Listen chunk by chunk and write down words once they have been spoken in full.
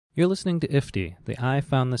You're listening to IFTY, the I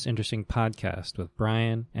Found This Interesting podcast with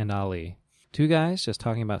Brian and Ali. Two guys just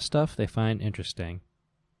talking about stuff they find interesting.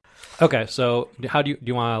 Okay, so how do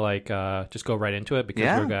you want to just go right into it because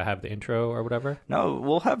we're going to have the intro or whatever? No,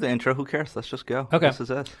 we'll have the intro. Who cares? Let's just go. Okay. This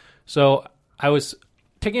is it. So I was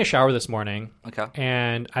taking a shower this morning. Okay.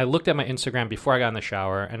 And I looked at my Instagram before I got in the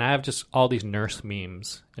shower, and I have just all these nurse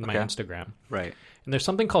memes in my Instagram. Right. And there's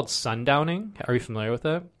something called sundowning. Are you familiar with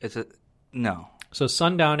it? Is it? No. So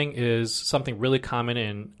sundowning is something really common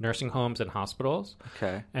in nursing homes and hospitals.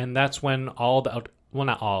 Okay. And that's when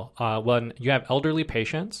when you have elderly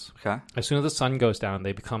patients, as soon as the sun goes down,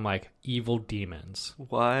 they become like evil demons.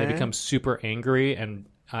 What? They become super angry and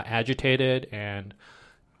agitated and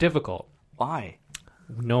difficult. Why?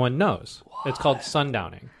 No one knows. What? It's called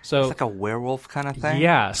sundowning. So it's like a werewolf kind of thing?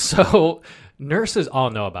 Yeah. So nurses all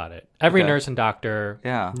know about it. Every nurse and doctor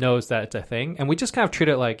knows that it's a thing. And we just kind of treat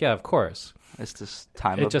it like, yeah, of course. It's this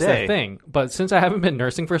time of day. It's just a thing. But since I haven't been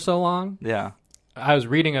nursing for so long, I was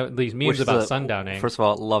reading these memes about sundowning. First of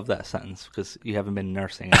all, love that sentence because you haven't been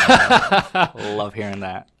nursing. Love hearing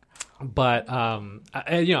that. But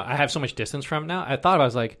I have so much distance from it now. I thought I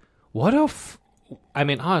was like, what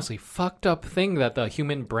honestly, fucked up thing that the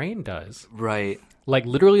human brain does. Right. Like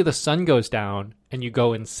literally, the sun goes down and you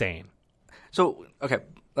go insane. So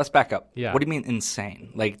let's back up. Yeah. What do you mean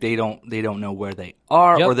insane? Like they don't know where they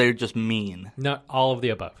are, or they're just mean? No, all of the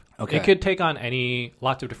above. Okay. It could take on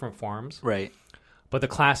lots of different forms. Right. But the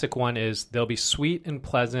classic one is they'll be sweet and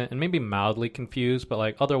pleasant and maybe mildly confused, but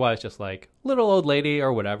like otherwise just like little old lady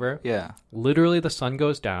or whatever. Yeah. Literally the sun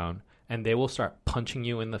goes down and they will start punching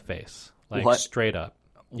you in the face. Like straight up.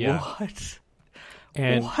 Yeah. What?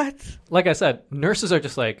 And like I said, nurses are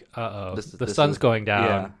just like, the sun's going down.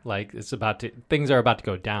 Yeah. Like things are about to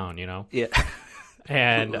go down, you know? Yeah.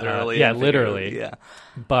 And literally. Literally. Yeah.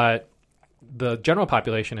 But the general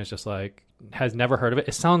population is just like, has never heard of it.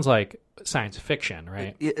 It sounds like science fiction,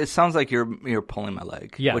 right? It sounds like you're pulling my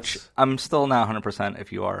leg. Yes. Which I'm still not 100%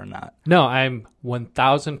 if you are or not. No, I'm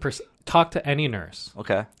 1,000%. Talk to any nurse.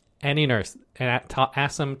 Okay. Any nurse. And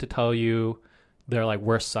ask them to tell you their like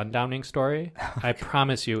worst sundowning story. I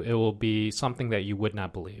promise you it will be something that you would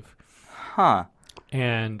not believe. Huh.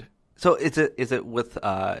 And so is it with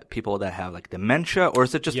people that have like dementia, or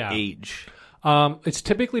is it just age? It's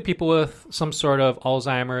typically people with some sort of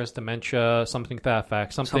Alzheimer's, dementia, something to that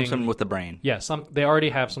effect. Something with the brain. Yeah, they already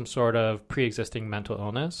have some sort of pre-existing mental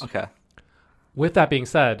illness. Okay. With that being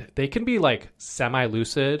said, they can be like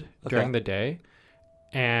semi-lucid during the day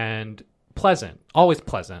and pleasant, always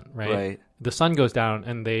pleasant, right? Right. The sun goes down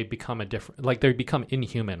and they become they become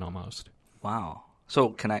inhuman almost. Wow. So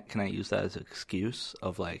can I use that as an excuse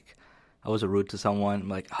of like, I was rude to someone,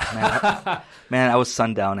 like, oh, man, I was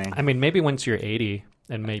sundowning. I mean, maybe once you're 80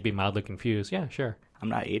 and maybe mildly confused, yeah, sure. I'm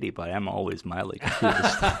not 80, but I'm always mildly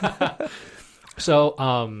confused. So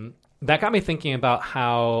that got me thinking about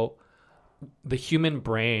how the human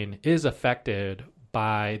brain is affected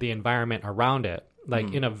by the environment around it,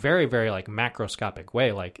 like in a very, very like macroscopic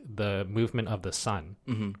way, like the movement of the sun,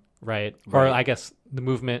 right? Or I guess the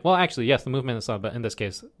movement. Well, actually, yes, the movement of the sun, but in this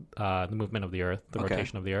case, the movement of the Earth, the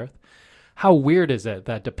rotation of the Earth. How weird is it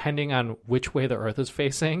that depending on which way the Earth is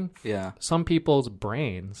facing, some people's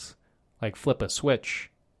brains like flip a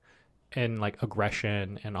switch in like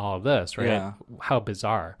aggression and all of this, right? Yeah. How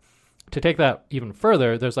bizarre. To take that even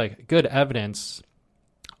further, there's like good evidence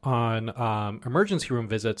on emergency room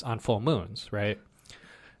visits on full moons, right?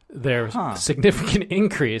 There's a significant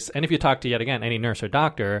increase, and if you talk to yet again any nurse or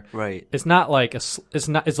doctor, right, it's not like it's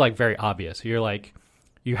like very obvious.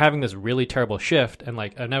 You're having this really terrible shift, and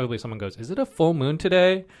like inevitably someone goes, "Is it a full moon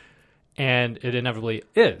today?" And it inevitably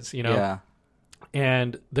is, you know. Yeah.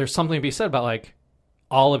 And there's something to be said about like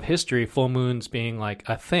all of history, full moons being like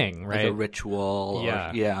a thing, right? Like a ritual.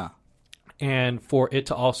 Yeah. And for it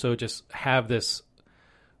to also just have this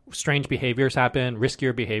strange behaviors happen,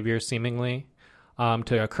 riskier behaviors seemingly,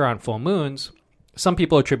 to occur on full moons, some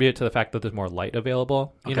people attribute it to the fact that there's more light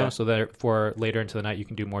available, you know, so that for later into the night you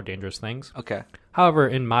can do more dangerous things. Okay. However,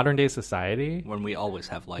 in modern day society, when we always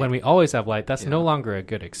have light, that's no longer a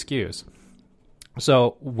good excuse.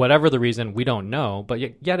 So whatever the reason, we don't know, but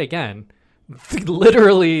yet again,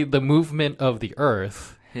 literally the movement of the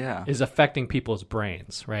Earth is affecting people's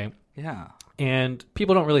brains, right? Yeah. And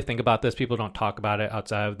people don't really think about this. People don't talk about it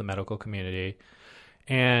outside of the medical community.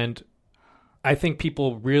 And I think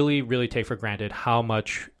people really, really take for granted how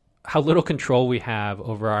little control we have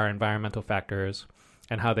over our environmental factors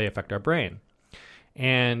and how they affect our brain.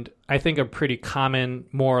 And I think a pretty common,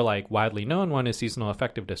 more like widely known one is seasonal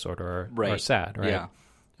affective disorder or SAD, right?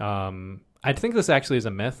 Yeah. I think this actually is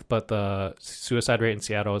a myth, but the suicide rate in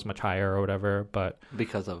Seattle is much higher or whatever. But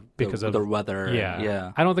Because of Because of- the weather.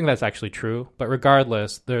 yeah, I don't think that's actually true. But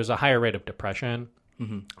regardless, there's a higher rate of depression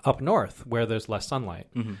up north where there's less sunlight,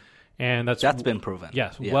 and That's been proven.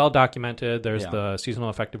 yes, Yeah. well documented. There's Yeah. the seasonal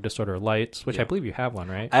affective disorder lights, which I believe you have one,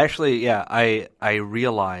 right? I actually, I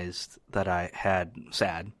realized that I had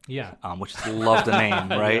SAD, Yeah. which is love the name,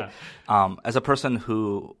 right? As a person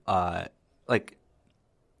who, like,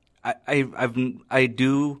 I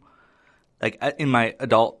do, like, in my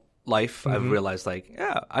adult life, I've realized, like,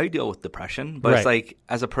 yeah, I deal with depression, but it's like,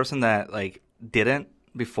 as a person that, like, didn't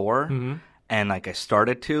before, and, like, I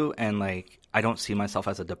started to, and, like, I don't see myself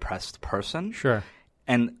as a depressed person. Sure.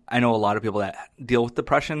 And I know a lot of people that deal with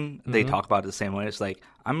depression, they talk about it the same way. It's like,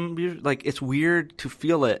 it's weird to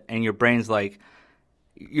feel it, and your brain's like,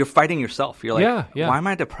 you're fighting yourself. You're like, Yeah. why am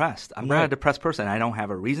I depressed? I'm not a depressed person. I don't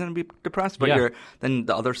have a reason to be depressed. But then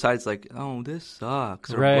the other side's like, oh, this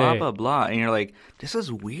sucks, or blah, blah, blah. And you're like, this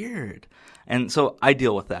is weird. And so I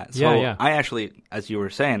deal with that. So I actually, as you were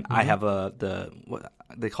saying, I have what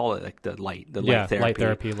they call it, like the light therapy. Light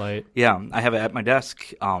therapy light. Yeah, I have it at my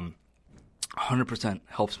desk. 100%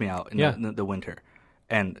 helps me out in the winter.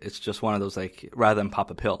 And it's just one of those, like, rather than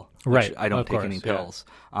pop a pill, which I don't take any pills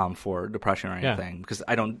for depression or anything, because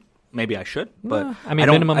I don't, maybe I should, but I mean,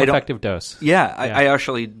 minimum effective dose. Yeah, I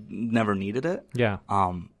actually never needed it. Yeah.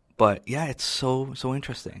 But yeah, it's so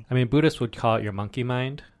interesting. I mean, Buddhists would call it your monkey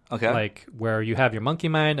mind. Okay. Like, where you have your monkey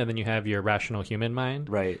mind and then you have your rational human mind.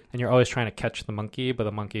 Right. And you're always trying to catch the monkey, but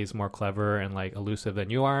the monkey is more clever and, like, elusive than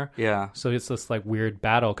you are. Yeah. So it's this, like, weird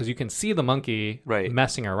battle because you can see the monkey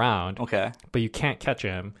messing around. Okay. But you can't catch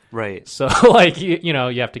him. Right. So, like, you know,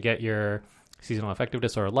 you have to get your seasonal affective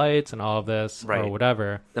disorder lights and all of this or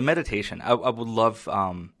whatever. The meditation. I would love...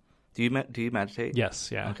 do you meditate? Yes.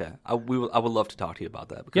 Yeah. Okay. I would love to talk to you about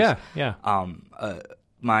that. Because, Yeah.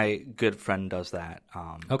 My good friend does that.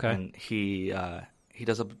 Okay. And he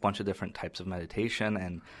does a bunch of different types of meditation,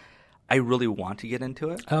 and I really want to get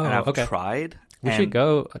into it. Oh, and I've okay. tried. We should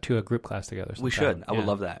go to a group class together sometime. We should. I would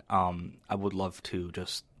love that. I would love to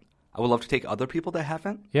take other people that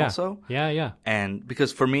haven't also. Yeah. And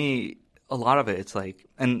because for me, a lot of it, it's like,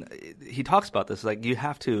 and he talks about this, like, you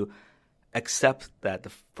have to accept that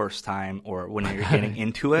the first time or when you're getting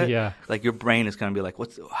into it, like, your brain is going to be like,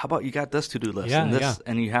 how about you got this to-do list and this,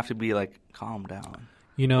 and you have to be like, calm down.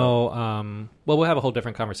 You know, well, we'll have a whole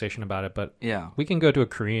different conversation about it, but we can go to a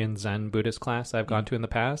Korean Zen Buddhist class I've gone to in the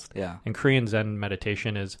past. Yeah. And Korean Zen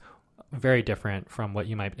meditation is very different from what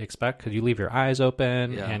you might expect because you leave your eyes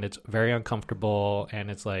open and it's very uncomfortable and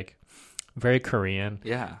it's, like, very Korean.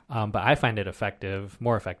 Yeah. But I find it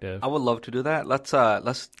more effective. I would love to do that. Let's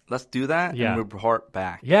do that and report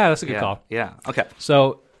back. Yeah, that's a good call. Yeah. Okay.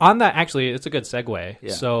 So on that, actually, it's a good segue.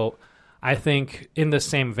 Yeah. So I think in the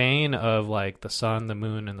same vein of, like, the sun, the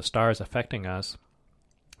moon, and the stars affecting us,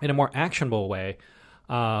 in a more actionable way,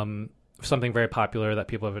 something very popular that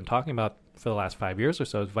people have been talking about for the last 5 years or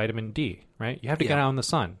so is vitamin D, right? You have to get out in the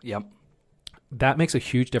sun. Yep. That makes a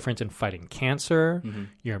huge difference in fighting cancer,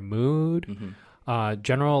 your mood,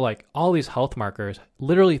 general, like, all these health markers,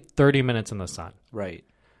 literally 30 minutes in the sun. Right.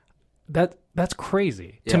 That's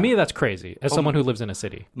crazy. To me, that's crazy as someone who lives in a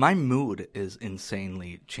city. My mood is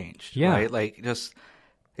insanely changed. Yeah. Right? Like, just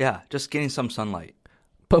getting some sunlight.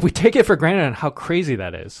 But we take it for granted on how crazy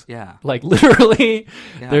that is. Yeah. Like, literally,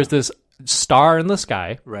 there's this star in the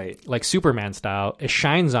sky, right, like Superman style. It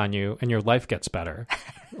shines on you and your life gets better.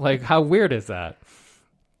 Like, how weird is that?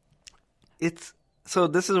 So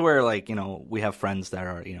this is where, like, you know, we have friends that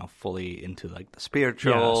are, you know, fully into, like, the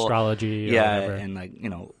spiritual, astrology, or whatever. And, like, you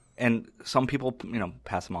know, and some people, you know,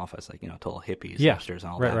 pass them off as, like, you know, total hippies, hipsters,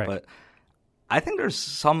 and all that. Right. But I think there's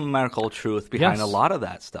some medical truth behind a lot of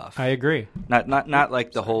that stuff. I agree. Not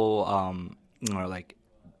like the whole, you know, like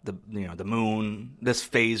the moon, this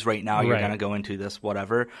phase right now, you're gonna go into this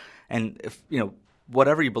whatever, and if you know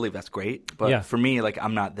whatever you believe, that's great. But for me, like,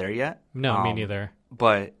 I'm not there yet. No, me neither.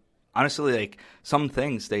 But honestly, like, some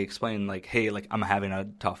things they explain, like, hey, like, I'm having a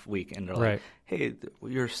tough week, and they're like, hey,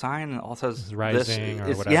 your sign also says rising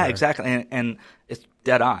this. Or whatever. Yeah, exactly, and it's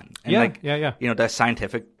dead on. And yeah. You know, that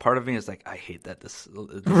scientific part of me is like, I hate that this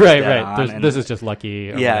right. This is just lucky.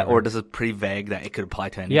 Or this is pretty vague that it could apply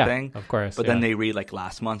to anything. Yeah, of course. But then they read, like,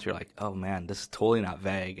 last month, you're like, oh man, this is totally not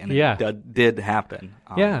vague, and it did happen.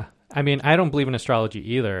 I mean, I don't believe in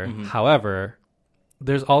astrology either. However,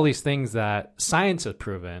 there's all these things that science has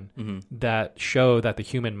proven that show that the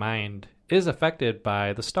human mind is affected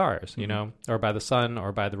by the stars, you know, or by the sun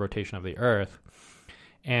or by the rotation of the earth.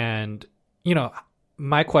 And, you know,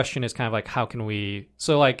 my question is kind of like, how can we,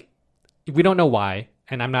 so, like, we don't know why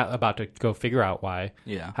and I'm not about to go figure out why.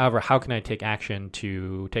 Yeah. However, how can I take action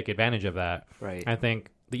to take advantage of that? Right. I think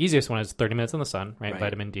the easiest one is 30 minutes in the sun, right?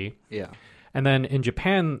 Vitamin D. Yeah. And then in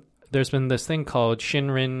Japan, there's been this thing called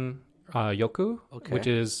Shinrin Yoku,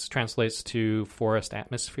 which translates to forest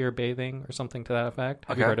atmosphere bathing or something to that effect.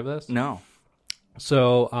 Have you heard of this? No.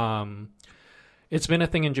 So it's been a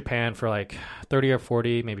thing in Japan for like 30 or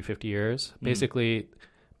 40, maybe 50 years. Basically,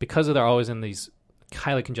 because they're always in these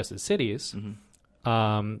highly congested cities,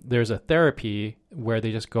 there's a therapy where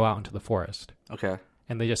they just go out into the forest. Okay.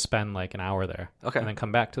 And they just spend like an hour there. Okay. And then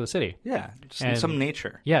come back to the city. Yeah. Just some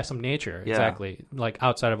nature. Yeah, some nature. Yeah. Exactly. Like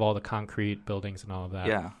outside of all the concrete buildings and all of that.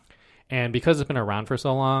 Yeah. And because it's been around for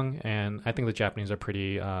so long, and I think the Japanese are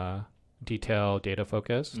pretty detailed, data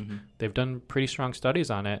focused, they've done pretty strong studies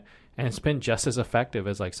on it. And it's been just as effective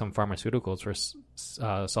as like some pharmaceuticals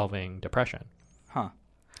for solving depression. Huh.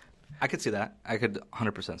 I could see that. I could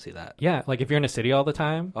 100% see that. Yeah. Like if you're in a city all the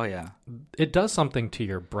time. Oh, yeah. It does something to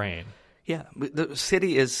your brain. Yeah, the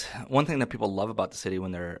city is one thing that people love about the city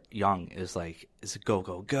when they're young is go,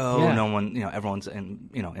 go, go. Yeah. No one, everyone's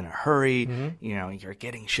in a hurry. You're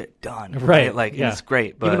getting shit done. Right. Like it's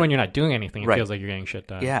great. But even when you're not doing anything, it feels like you're getting shit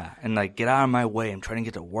done. Yeah. And like, get out of my way. I'm trying to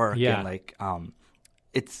get to work. Yeah. And like,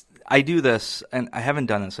 I do this and I haven't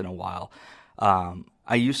done this in a while.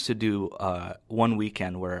 I used to do one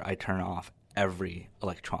weekend where I turn off every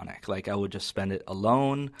electronic. Like I would just spend it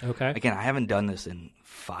alone. Okay. Again, I haven't done this in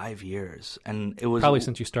 5 years, and it was probably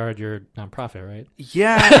since you started your nonprofit, right?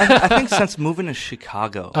 Yeah, I think since moving to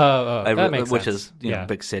Chicago, that makes which sense. is a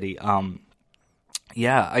big city.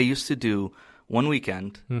 Yeah, I used to do one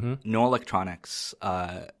weekend, no electronics,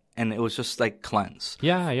 and it was just like cleanse.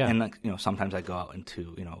 Yeah, yeah. And like sometimes I go out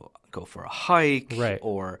into go for a hike, right?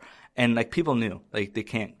 And like people knew, like they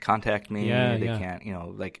can't contact me. Yeah, they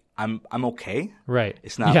can't, like I'm okay. Right.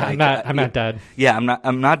 It's not. Yeah, like, I'm not dead. Yeah,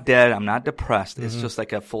 I'm not dead. I'm not depressed. It's just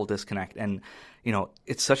like a full disconnect, and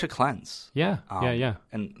it's such a cleanse. Yeah. Yeah.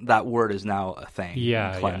 And that word is now a thing.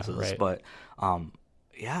 Yeah. Cleanses. Yeah, right. But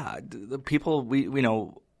the people we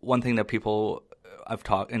know one thing that people. I've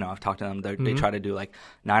talked to them. They try to do like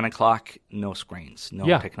 9 o'clock, no screens, no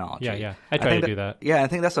technology. Yeah. I try to do that. Yeah, I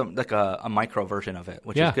think that's a micro version of it,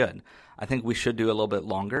 which is good. I think we should do a little bit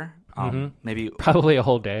longer. Maybe probably a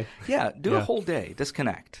whole day. Yeah, do a whole day.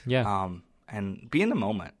 Disconnect. Yeah. And be in the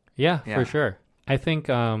moment. Yeah, for sure. I think.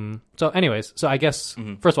 So, anyways, I guess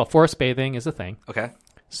first of all, forest bathing is a thing. Okay.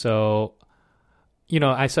 So,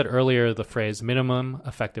 I said earlier the phrase minimum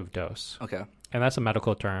effective dose. Okay. And that's a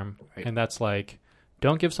medical term, and that's like.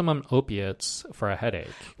 Don't give someone opiates for a headache.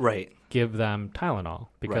 Right. Give them Tylenol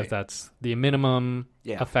because that's the minimum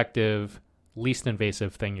effective, least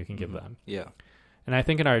invasive thing you can give them. Yeah. And I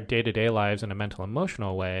think in our day-to-day lives in a mental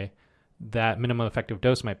emotional way, that minimum effective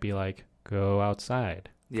dose might be like go outside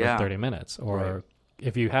for 30 minutes. Or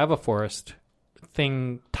if you have a forest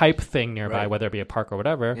type thing nearby, whether it be a park or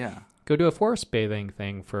whatever, go do a forest bathing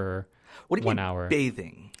thing for 1 hour.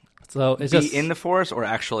 Bathing? So it's just in the forest or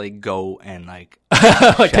actually go and like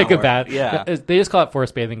take a bath. Yeah. They just call it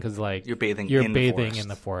forest bathing because like you're bathing in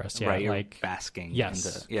the forest. Yeah. Right. You're like basking.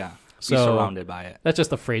 Yes. So be surrounded by it. That's just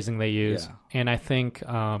the phrasing they use. Yeah. And I think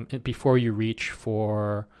before you reach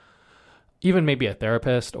for even maybe a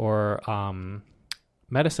therapist or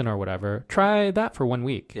medicine or whatever, try that for 1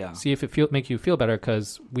 week. Yeah. See if it make you feel better,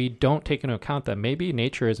 because we don't take into account that maybe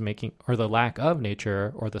nature is making, or the lack of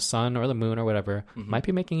nature or the sun or the moon or whatever might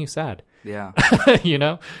be making you sad. Yeah.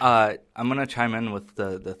 I'm going to chime in with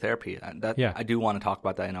the therapy. I do want to talk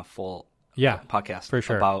about that in a full podcast. For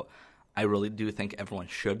sure. About I really do think everyone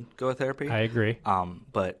should go to therapy. I agree.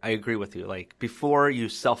 But I agree with you. Like before you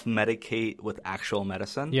self-medicate with actual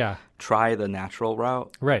medicine, try the natural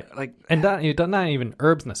route. Right. Like, and not even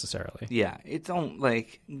herbs necessarily. Yeah. It don't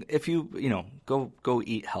like if you go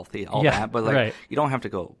eat healthy, all that, but like you don't have to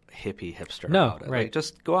go hipster about it. Right. Like,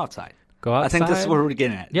 just go outside. Go outside. I think that's what we're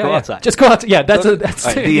getting at. Go outside. Just go outside. Yeah, that's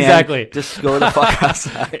exactly. Just go the fuck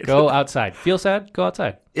outside. Go outside. Feel sad? Go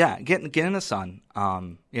outside. Yeah, get in the sun.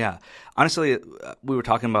 Honestly, we were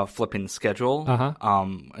talking about flipping the schedule.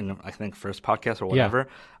 In I think first podcast or whatever.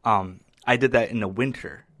 Yeah. I did that in the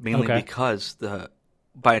winter mainly because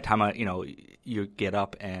by the time you get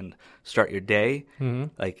up and start your day,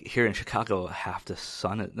 like here in Chicago, half the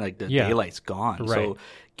sun, like the daylight's gone. Right. So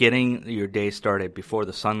getting your day started before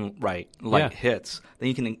the sunlight hits, then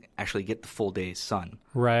you can actually get the full day's sun.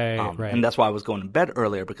 Right, And that's why I was going to bed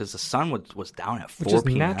earlier, because the sun was down at 4 p.m.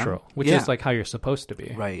 Which is natural, which is like how you're supposed to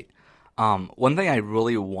be. Right. One thing I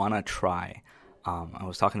really want to try, I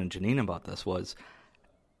was talking to Janine about this,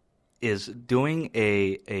 is doing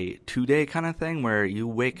a 2-day kind of thing where you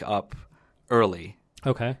wake up early.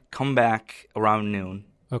 Okay. Come back around noon.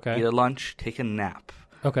 Okay. Eat a lunch. Take a nap.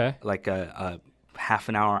 Okay. Like a half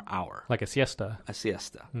an hour. Like a siesta. A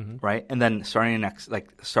siesta, right? And then starting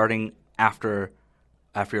after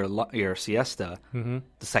your siesta, the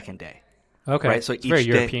second day. Okay. Right. So it's very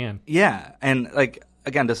European. Yeah, and like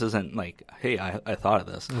again, this isn't like, hey, I thought of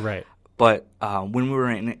this. Right. But when we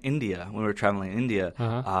were in India, when we were traveling in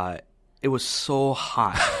India, it was so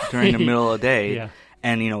hot during the middle of the day, yeah.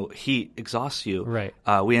 and heat exhausts you. Right.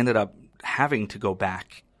 We ended up having to go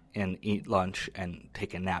back and eat lunch and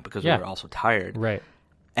take a nap because we were also tired. Right.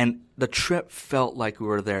 And the trip felt like we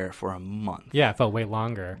were there for a month. Yeah, it felt way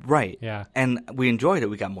longer. Right. Yeah. And we enjoyed it.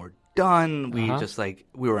 We got more done. We just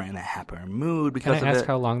we were in a happier mood because of it. Can I ask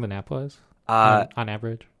how long the nap was on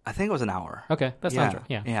average? I think it was an hour. Okay, that sounds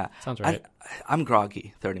right. Yeah. Sounds right. I'm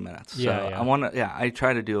groggy 30 minutes. So I want to, I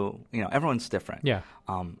try to do, everyone's different. Yeah.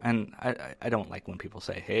 And I don't like when people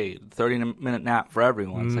say, hey, 30-minute nap for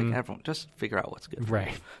everyone. It's like, everyone, just figure out what's good for you.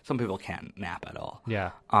 Some people can't nap at all.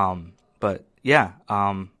 Yeah. But yeah,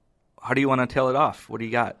 how do you want to tail it off? What do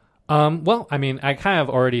you got? Well, I mean, I kind of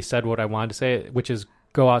already said what I wanted to say, which is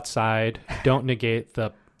go outside, don't negate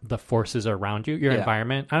the forces around you, your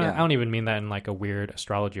environment. I don't even mean that in like a weird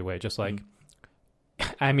astrology way. Just like,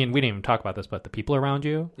 I mean, we didn't even talk about this, but the people around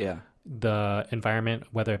you, the environment,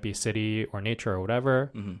 whether it be city or nature or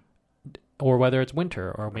whatever, or whether it's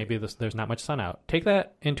winter or maybe there's not much sun out. Take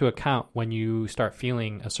that into account when you start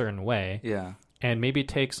feeling a certain way. Yeah. And maybe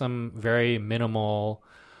take some very minimal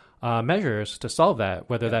measures to solve that,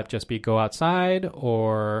 whether that just be go outside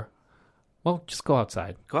or... Well, just go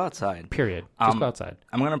outside. Go outside. Period. Just go outside.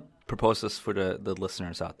 I'm going to propose this for the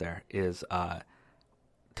listeners out there is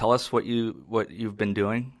tell us what you've been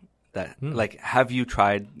doing. That like, have you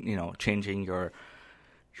tried, changing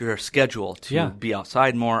your schedule to be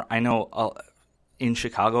outside more? I know in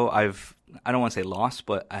Chicago, I don't want to say lost,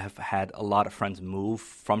 but I have had a lot of friends move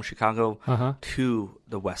from Chicago to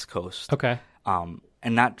the West Coast. Okay.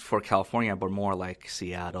 And not for California, but more like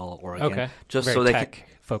Seattle, Oregon. Okay. Just very so they tech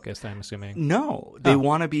focused, I'm assuming. No, they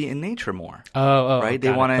want to be in nature more. Right.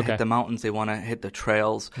 They want to hit the mountains. They want to hit the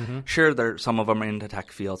trails. Sure, some of them are in the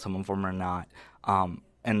tech field, some of them are not.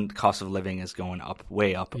 And cost of living is going up,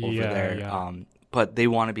 way up over there. Yeah. But they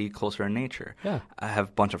want to be closer in nature. Yeah. I have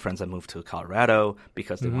a bunch of friends that moved to Colorado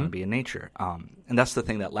because they want to be in nature. And that's the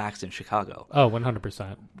thing that lacks in Chicago. Oh,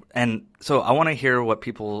 100%. And so I want to hear what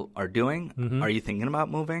people are doing. Are you thinking about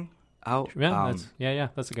moving out? Yeah,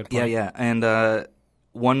 that's a good point. Yeah. And I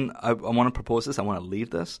want to propose this. I want to leave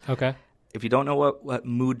this. Okay. If you don't know what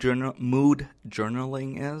mood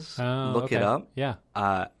journaling is, look it up. Yeah.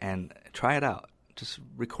 And try it out. Just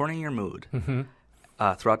recording your mood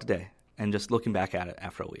throughout the day. And just looking back at it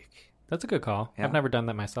after a week. That's a good call. Yeah. I've never done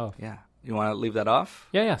that myself. Yeah. You want to leave that off?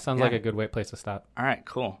 Yeah. Sounds like a good place to stop. All right,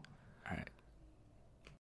 cool.